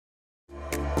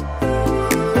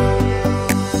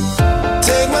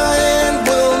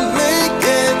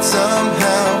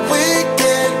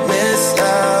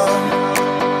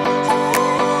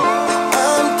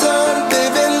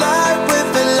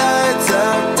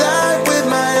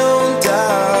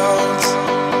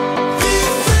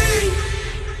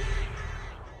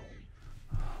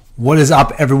What is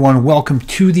up, everyone? Welcome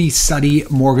to the Suttie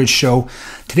Mortgage Show.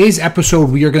 Today's episode,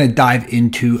 we are going to dive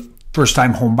into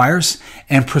first-time homebuyers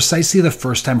and precisely the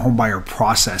first-time homebuyer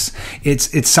process.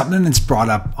 It's something that's brought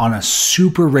up on a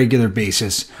super regular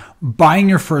basis. Buying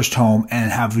your first home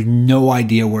and have no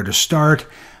idea where to start,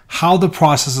 how the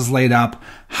process is laid up,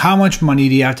 how much money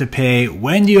do you have to pay,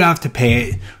 when do you have to pay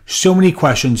it, so many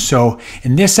questions. So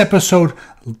in this episode,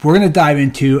 we're going to dive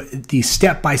into the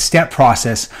step-by-step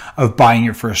process of buying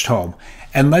your first home.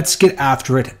 And let's get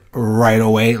after it right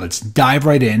away. Let's dive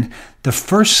right in. The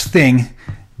first thing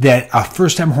that a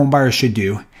first-time homebuyer should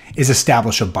do is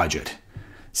establish a budget.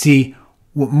 See,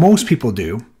 what most people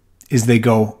do is they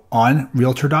go on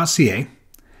realtor.ca,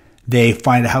 they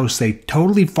find a house they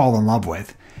totally fall in love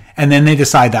with, and then they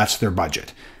decide that's their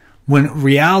budget. When in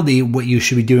reality, what you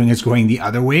should be doing is going the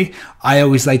other way. I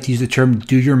always like to use the term,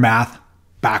 do your math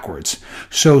backwards.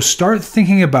 So start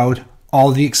thinking about all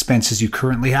the expenses you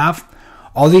currently have,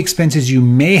 all the expenses you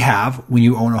may have when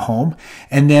you own a home,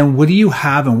 and then what do you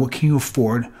have and what can you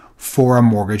afford for a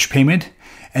mortgage payment?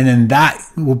 And then that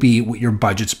will be what your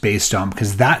budget's based on,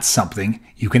 because that's something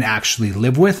you can actually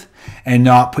live with and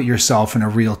not put yourself in a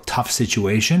real tough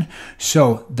situation.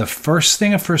 So the first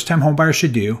thing a first-time homebuyer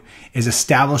should do is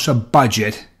establish a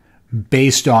budget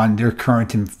based on their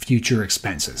current and future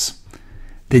expenses.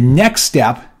 The next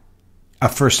step a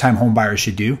first-time homebuyer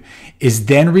should do is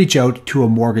then reach out to a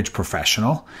mortgage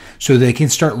professional so they can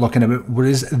start looking at what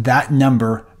does that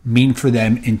number mean for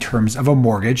them in terms of a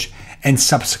mortgage and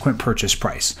subsequent purchase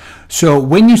price. So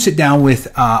when you sit down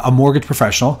with a mortgage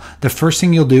professional, the first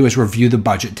thing you'll do is review the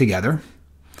budget together.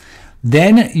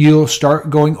 Then you'll start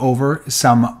going over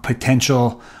some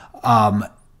potential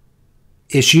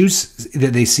issues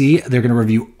that they see. They're going to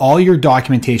review all your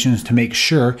documentations to make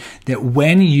sure that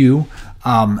when you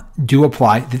do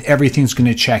apply, that everything's going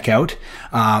to check out.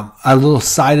 A little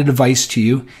side advice to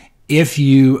you: if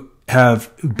you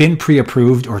have been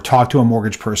pre-approved or talked to a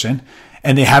mortgage person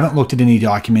and they haven't looked at any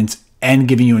documents and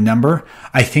given you a number,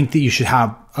 I think that you should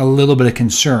have a little bit of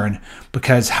concern,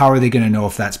 because how are they going to know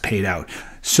if that's paid out?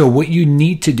 So what you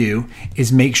need to do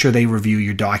is make sure they review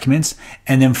your documents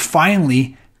and then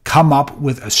finally come up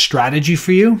with a strategy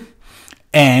for you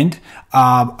and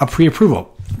a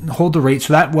pre-approval. Hold the rate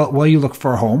so that while you look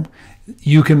for a home,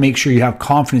 you can make sure you have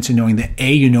confidence in knowing that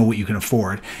A, you know what you can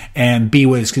afford, and B,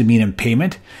 what it's going to mean in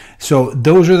payment. So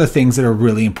those are the things that are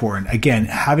really important. Again,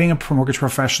 having a mortgage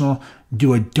professional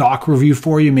do a doc review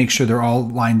for you, make sure they're all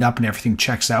lined up and everything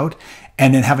checks out,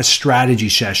 and then have a strategy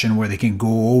session where they can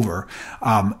go over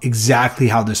exactly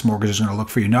how this mortgage is going to look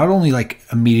for you, not only like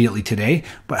immediately today,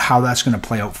 but how that's going to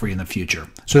play out for you in the future.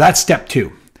 So that's step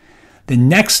two. The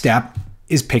next step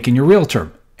is picking your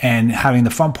realtor and having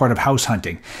the fun part of house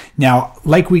hunting. Now,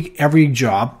 like every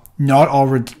job, not all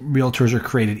realtors are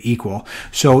created equal.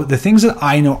 So the things that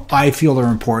I feel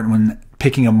are important when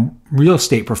picking a real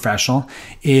estate professional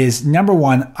is, number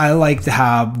one, I like to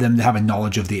have them to have a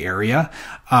knowledge of the area.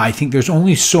 I think there's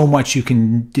only so much you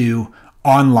can do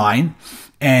online.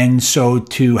 And so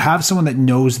to have someone that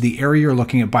knows the area you're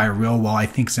looking at buy real well, I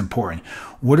think is important.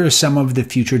 What are some of the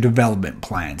future development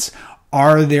plans?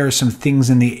 Are there some things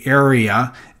in the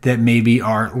area that maybe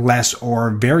are less or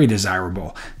very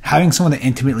desirable? Having someone that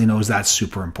intimately knows that's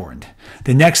super important.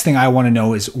 The next thing I want to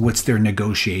know is what's their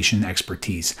negotiation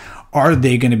expertise. Are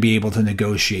they going to be able to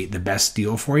negotiate the best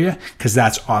deal for you? Because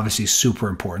that's obviously super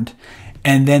important.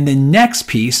 And then the next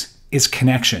piece is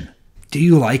connection. Do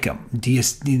you like them? Do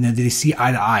they see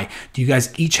eye to eye? Do you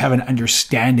guys each have an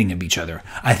understanding of each other?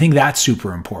 I think that's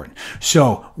super important.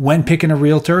 So when picking a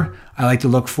realtor, I like to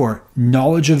look for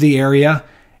knowledge of the area,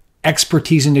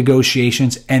 expertise in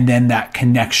negotiations, and then that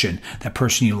connection, that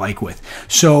person you like with.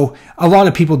 So a lot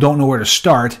of people don't know where to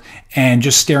start, and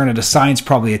just staring at a sign is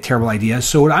probably a terrible idea.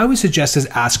 So what I would suggest is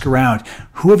ask around.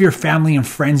 Who have your family and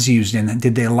friends used, and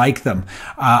did they like them?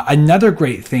 Another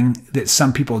great thing that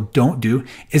some people don't do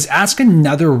is ask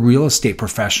another real estate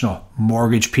professional,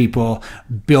 mortgage people,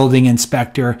 building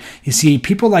inspector. You see,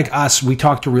 people like us, we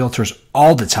talk to realtors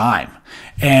all the time,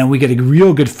 and we get a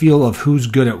real good feel of who's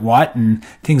good at what and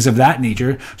things of that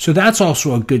nature. So that's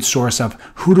also a good source of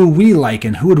who do we like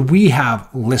and who would we have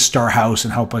list our house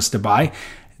and help us to buy.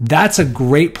 That's a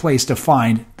great place to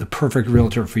find the perfect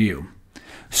realtor for you.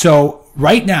 So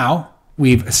right now,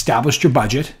 we've established your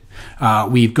budget.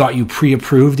 We've got you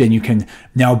pre-approved, and you can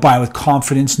now buy with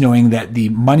confidence knowing that the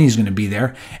money is going to be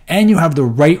there, and you have the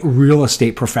right real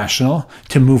estate professional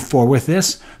to move forward with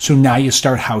this. So now you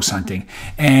start house hunting.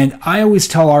 And I always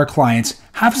tell our clients,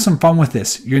 have some fun with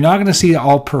this. You're not going to see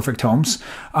all perfect homes,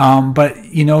 but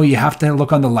you have to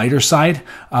look on the lighter side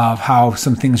of how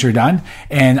some things are done.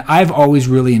 And I've always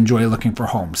really enjoyed looking for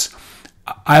homes.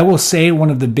 I will say one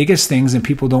of the biggest things that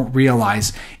people don't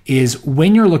realize is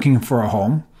when you're looking for a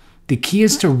home, the key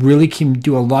is to really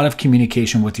do a lot of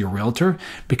communication with your realtor,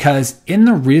 because in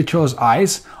the realtor's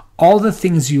eyes, all the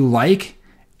things you like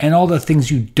and all the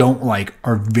things you don't like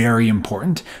are very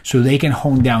important, so they can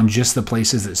hone down just the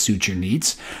places that suit your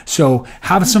needs. So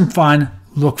have some fun,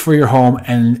 look for your home,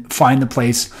 and find the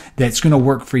place that's going to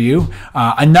work for you.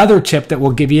 Another tip that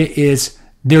we'll give you is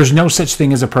there's no such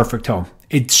thing as a perfect home.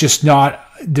 It's just not.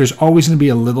 There's always going to be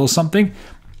a little something.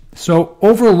 So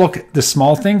overlook the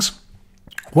small things.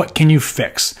 What can you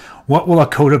fix? What will a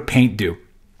coat of paint do?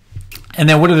 And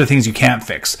then what are the things you can't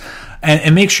fix?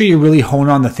 And make sure you really hone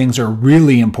on the things that are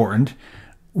really important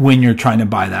when you're trying to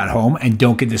buy that home, and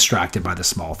don't get distracted by the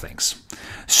small things.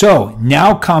 So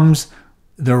now comes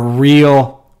the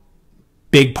real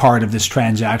big part of this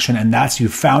transaction, and that's you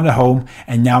found a home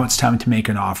and now it's time to make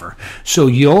an offer. So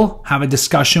you'll have a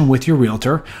discussion with your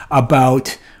realtor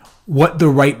about what the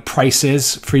right price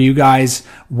is for you guys,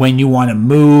 when you want to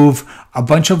move, a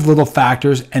bunch of little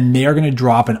factors, and they're going to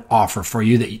drop an offer for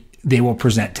you that they will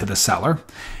present to the seller.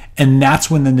 And that's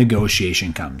when the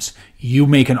negotiation comes. You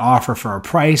make an offer for a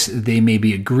price, they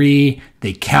maybe agree,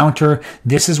 they counter.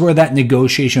 This is where that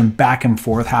negotiation back and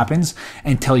forth happens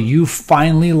until you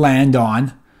finally land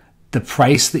on the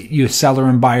price that you, seller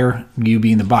and buyer, you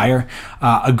being the buyer,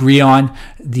 agree on,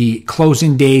 the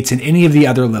closing dates, and any of the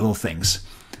other little things.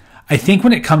 I think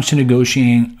when it comes to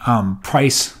negotiating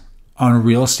price on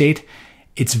real estate,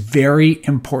 it's very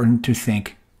important to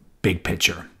think big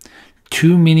picture.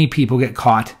 Too many people get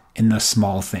caught in the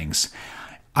small things.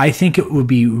 I think it would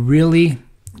be really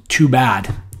too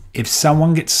bad if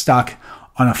someone gets stuck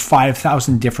on a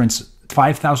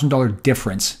 $5,000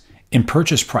 difference in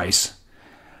purchase price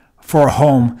for a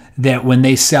home that when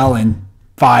they sell in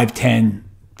 5, 10,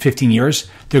 15 years,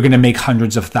 they're going to make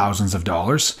hundreds of thousands of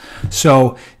dollars.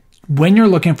 So when you're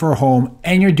looking for a home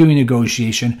and you're doing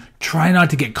negotiation, try not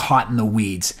to get caught in the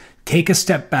weeds. Take a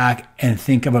step back and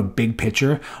think of a big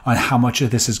picture on how much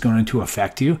of this is going to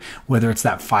affect you, whether it's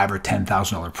that $5,000 or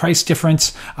 $10,000 price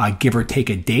difference, give or take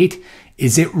a date.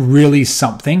 Is it really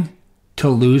something to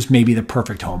lose maybe the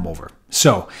perfect home over?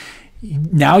 So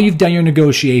now you've done your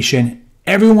negotiation.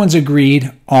 Everyone's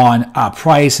agreed on a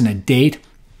price and a date.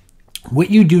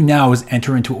 What you do now is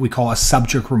enter into what we call a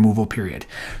subject removal period.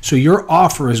 So your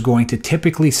offer is going to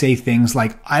typically say things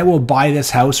like, I will buy this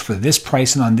house for this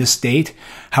price and on this date.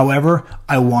 However,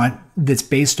 I want that's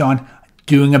based on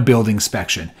doing a building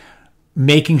inspection,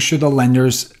 making sure the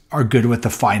lenders are good with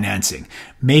the financing,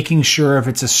 making sure if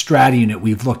it's a strata unit,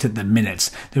 we've looked at the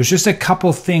minutes. There's just a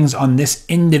couple things on this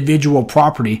individual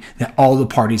property that all the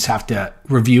parties have to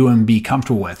review and be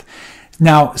comfortable with.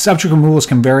 Now, subject removals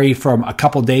can vary from a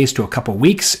couple days to a couple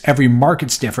weeks. Every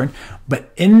market's different.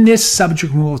 But in this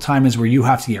subject removal time is where you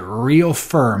have to get real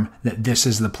firm that this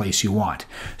is the place you want.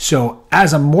 So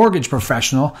as a mortgage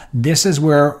professional, this is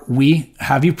where we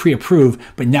have you pre-approved,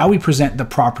 but now we present the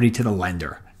property to the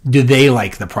lender. Do they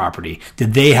like the property?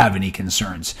 Did they have any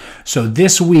concerns? So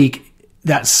this week,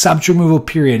 that subject removal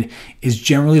period is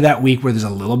generally that week where there's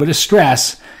a little bit of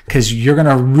stress because you're going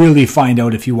to really find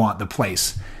out if you want the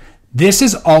place. This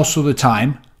is also the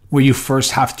time where you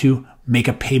first have to make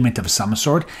a payment of some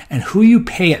sort, and who you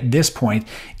pay at this point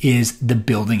is the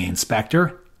building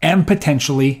inspector and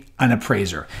potentially an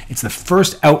appraiser. It's the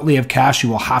first outlay of cash you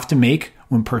will have to make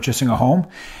when purchasing a home,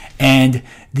 and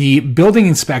the building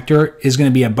inspector is going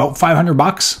to be about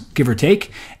 $500, give or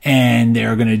take, and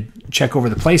they're going to check over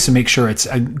the place and make sure it's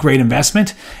a great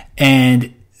investment.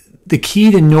 And the key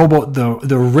to know about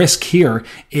the risk here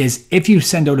is if you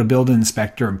send out a building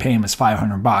inspector and pay him his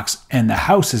 $500 and the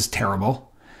house is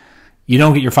terrible, you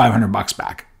don't get your $500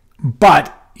 back.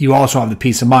 But you also have the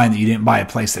peace of mind that you didn't buy a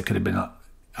place that could have been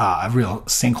a real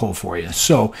sinkhole for you.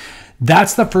 So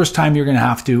that's the first time you're going to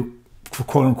have to,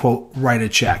 quote unquote, write a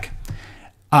check.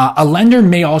 A lender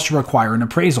may also require an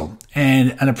appraisal.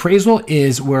 And an appraisal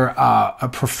is where a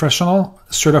professional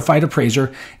certified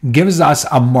appraiser gives us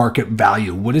a market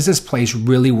value. What is this place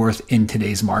really worth in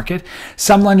today's market?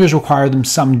 Some lenders require them,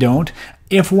 some don't.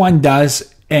 If one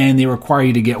does and they require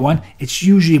you to get one, it's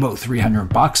usually about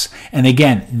 $300. And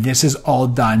again, this is all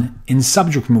done in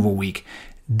subject removal week.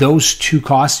 Those two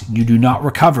costs you do not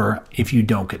recover if you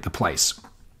don't get the place.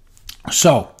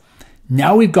 So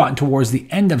now we've gotten towards the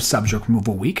end of subject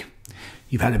removal week.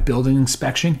 You've had a building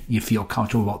inspection. You feel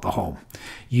comfortable about the home.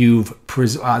 Your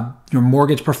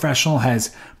mortgage professional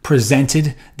has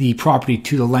presented the property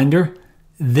to the lender.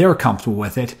 they're comfortable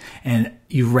with it, and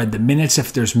you've read the minutes.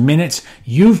 If there's minutes,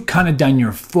 you've kind of done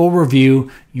your full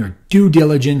review, your due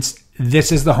diligence.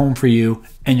 This is the home for you,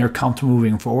 and you're comfortable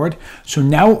moving forward. So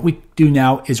now what we do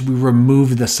now is we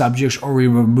remove the subjects, or we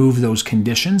remove those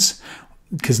conditions,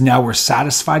 because now we're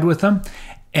satisfied with them,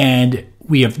 and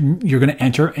you're going to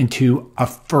enter into a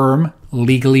firm,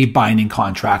 legally binding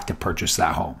contract to purchase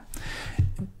that home.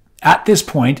 At this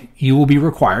point, you will be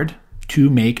required to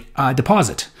make a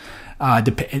deposit.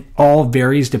 It all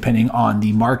varies depending on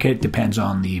the market, depends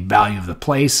on the value of the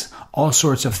place, all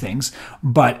sorts of things.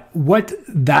 But what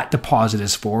that deposit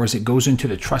is for is it goes into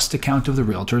the trust account of the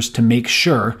realtors to make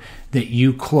sure that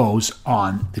you close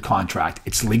on the contract.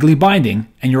 It's legally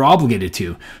binding and you're obligated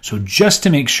to. So just to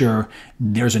make sure,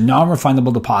 there's a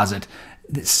non-refundable deposit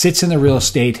that sits in the real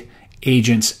estate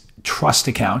agent's trust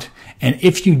account. And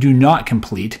if you do not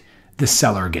complete, the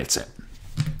seller gets it.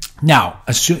 Now,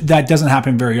 that doesn't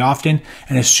happen very often,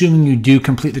 and assuming you do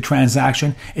complete the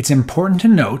transaction, it's important to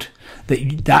note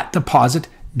that that deposit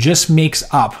just makes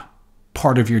up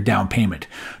part of your down payment.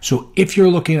 So if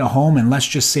you're looking at a home, and let's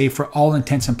just say for all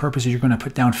intents and purposes, you're going to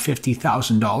put down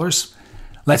 $50,000.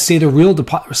 Let's say the real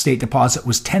estate deposit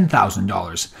was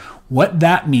 $10,000. What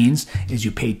that means is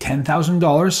you pay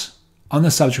 $10,000 on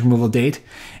the subject removal date,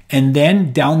 and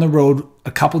then down the road, a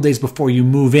couple days before you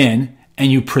move in, and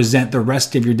you present the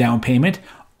rest of your down payment,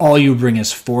 all you bring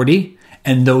is $40,000,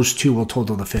 and those two will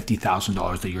total the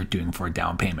 $50,000 that you're doing for a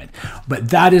down payment. But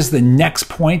that is the next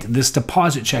point. This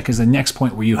deposit check is the next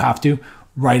point where you have to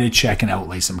write a check and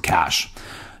outlay some cash.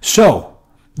 So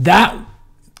that,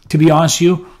 to be honest with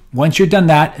you, once you're done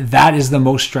that is the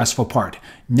most stressful part.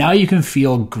 Now you can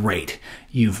feel great.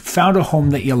 You've found a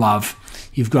home that you love.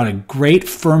 You've got a great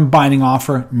firm binding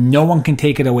offer. No one can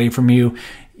take it away from you.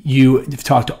 You've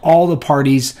talked to all the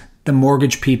parties, the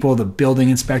mortgage people, the building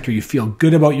inspector. You feel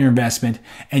good about your investment.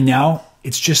 And now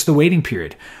it's just the waiting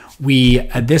period.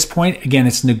 At this point, again,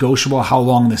 it's negotiable how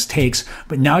long this takes,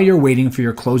 but now you're waiting for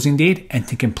your closing date and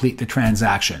to complete the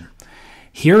transaction.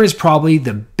 Here is probably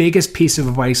the biggest piece of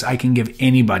advice I can give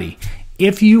anybody.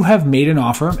 If you have made an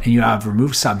offer and you have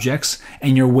removed subjects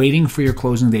and you're waiting for your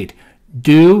closing date,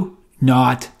 do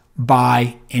not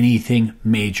buy anything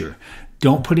major.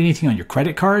 Don't put anything on your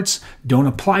credit cards. Don't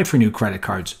apply for new credit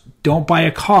cards. Don't buy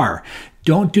a car.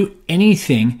 Don't do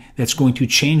anything that's going to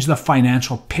change the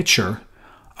financial picture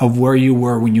of where you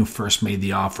were when you first made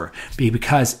the offer.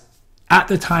 Because at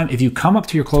the time, if you come up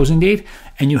to your closing date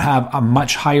and you have a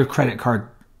much higher credit card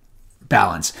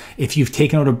balance, if you've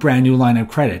taken out a brand new line of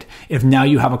credit, if now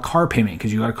you have a car payment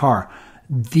because you got a car,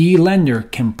 the lender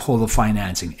can pull the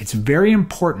financing. It's very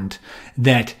important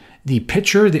that the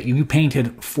picture that you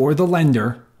painted for the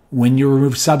lender when you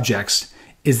remove subjects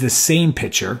is the same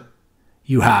picture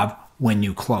you have when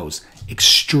you close.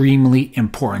 Extremely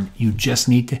important. You just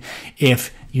need to,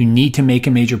 if you need to make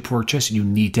a major purchase, you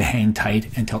need to hang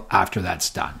tight until after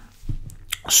that's done.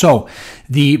 So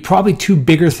the probably two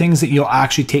bigger things that you'll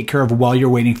actually take care of while you're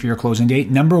waiting for your closing date.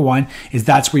 Number one is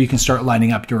that's where you can start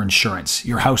lining up your insurance,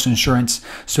 your house insurance.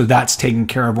 So that's taken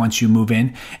care of once you move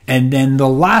in. And then the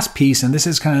last piece, and this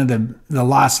is kind of the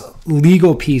last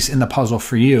legal piece in the puzzle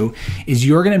for you, is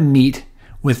you're going to meet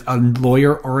with a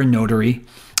lawyer or a notary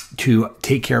to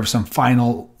take care of some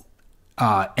final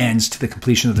ends to the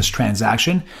completion of this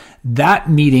transaction.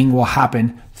 That meeting will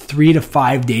happen 3 to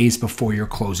 5 days before your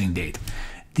closing date.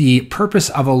 The purpose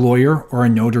of a lawyer or a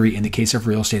notary in the case of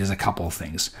real estate is a couple of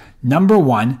things. Number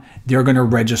one, they're going to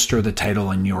register the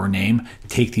title in your name,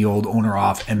 take the old owner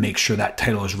off, and make sure that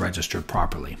title is registered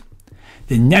properly.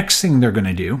 The next thing they're going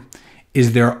to do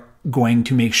is they're going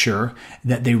to make sure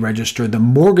that they register the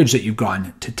mortgage that you've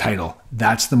gone to title.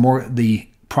 That's the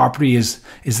property is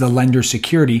the lender's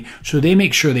security, so they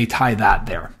make sure they tie that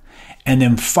there. And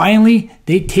then finally,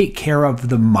 they take care of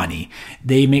the money.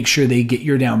 They make sure they get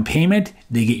your down payment,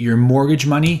 they get your mortgage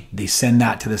money, they send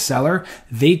that to the seller.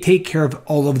 They take care of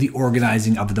all of the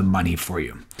organizing of the money for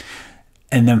you.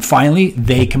 And then finally,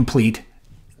 they complete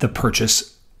the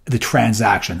purchase, the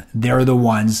transaction. They're the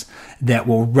ones that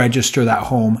will register that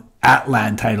home at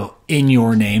land title in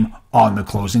your name on the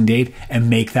closing date and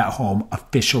make that home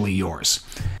officially yours.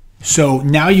 So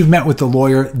now you've met with the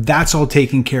lawyer, that's all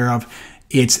taken care of.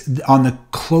 It's on the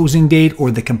closing date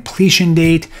or the completion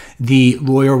date, the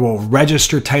lawyer will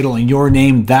register title in your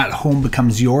name, that home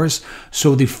becomes yours.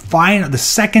 So the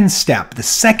second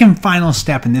final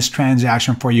step in this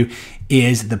transaction for you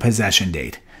is the possession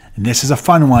date. And this is a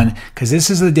fun one because this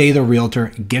is the day the realtor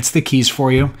gets the keys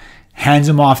for you, hands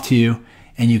them off to you,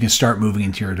 and you can start moving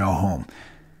into your new home.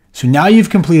 So now you've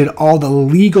completed all the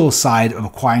legal side of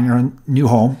acquiring your new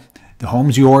home. The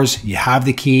home's yours, you have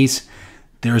the keys.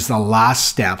 there's the last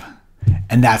step,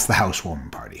 and that's the housewarming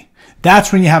party.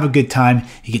 That's when you have a good time.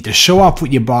 You get to show off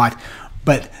what you bought.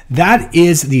 But that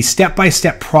is the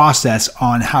step-by-step process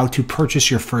on how to purchase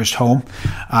your first home.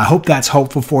 I hope that's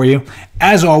helpful for you.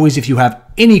 As always, if you have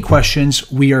any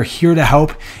questions, we are here to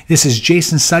help. This is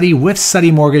Jason Suttie with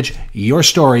Suttie Mortgage. Your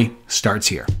story starts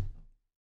here.